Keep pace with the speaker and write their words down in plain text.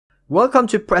Welcome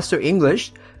to Presto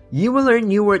English. You will learn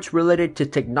new words related to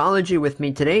technology with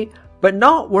me today, but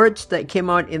not words that came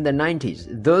out in the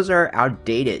 90s. Those are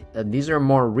outdated. These are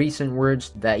more recent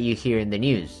words that you hear in the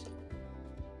news.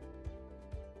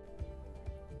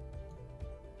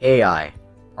 AI,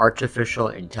 Artificial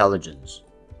Intelligence.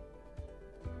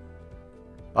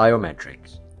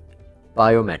 Biometrics,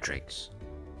 Biometrics.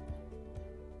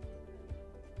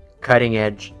 Cutting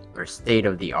edge or state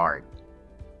of the art.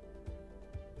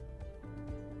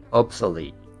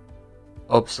 Obsolete,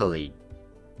 Obsolete.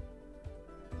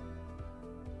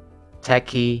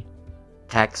 Techie,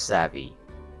 tech savvy.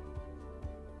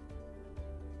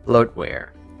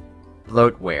 Bloatware,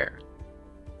 Bloatware.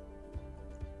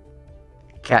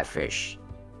 Catfish,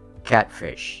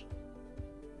 Catfish.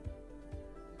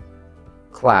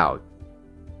 Cloud,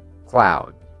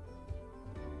 Cloud.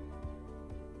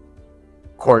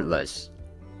 Cordless,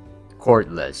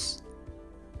 Cordless.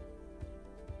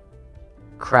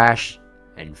 Crash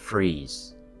and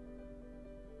freeze.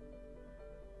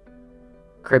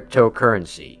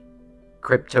 Cryptocurrency,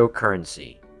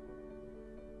 Cryptocurrency.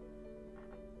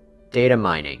 Data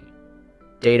mining,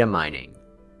 Data mining.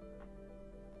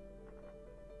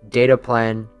 Data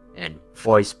plan and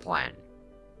voice plan.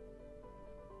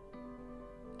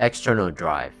 External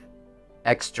drive,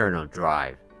 External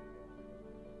drive.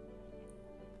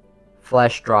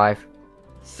 Flash drive,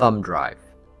 thumb drive.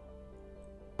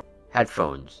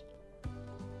 Headphones,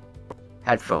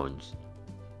 Headphones.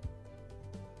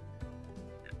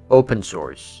 Open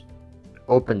source,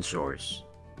 Open source.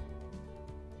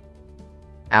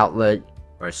 Outlet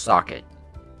or socket.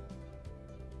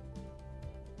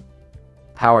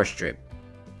 Power strip,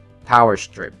 Power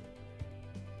strip.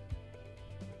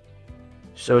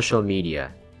 Social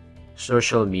media,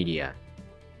 Social media.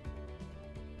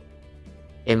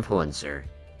 Influencer,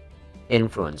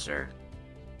 Influencer.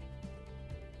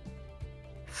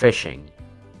 Fishing,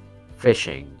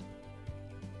 Fishing.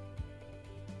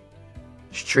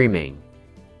 Streaming,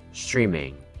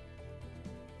 Streaming.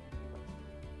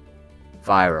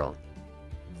 Viral,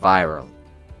 Viral.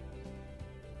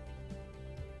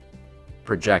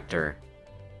 Projector,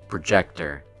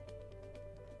 Projector.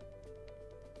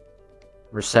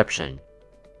 Reception,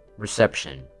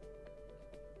 Reception.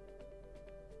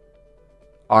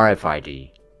 RFID,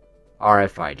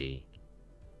 RFID.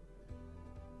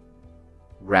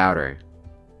 Router,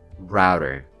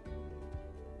 Router.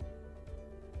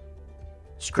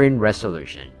 Screen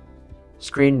resolution,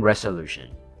 Screen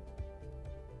resolution.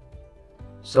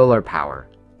 Solar power,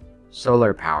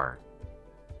 Solar power.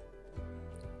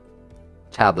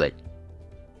 Tablet,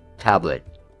 Tablet.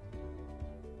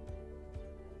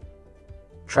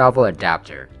 Travel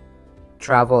adapter,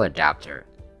 Travel adapter.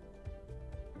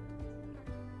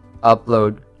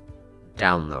 Upload,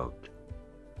 download.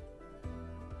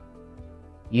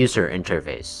 User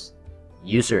interface,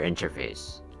 User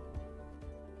interface.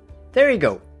 There you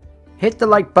go. Hit the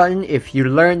like button if you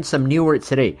learned some new words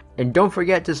today, and don't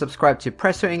forget to subscribe to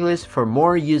Presto English for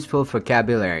more useful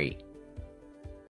vocabulary.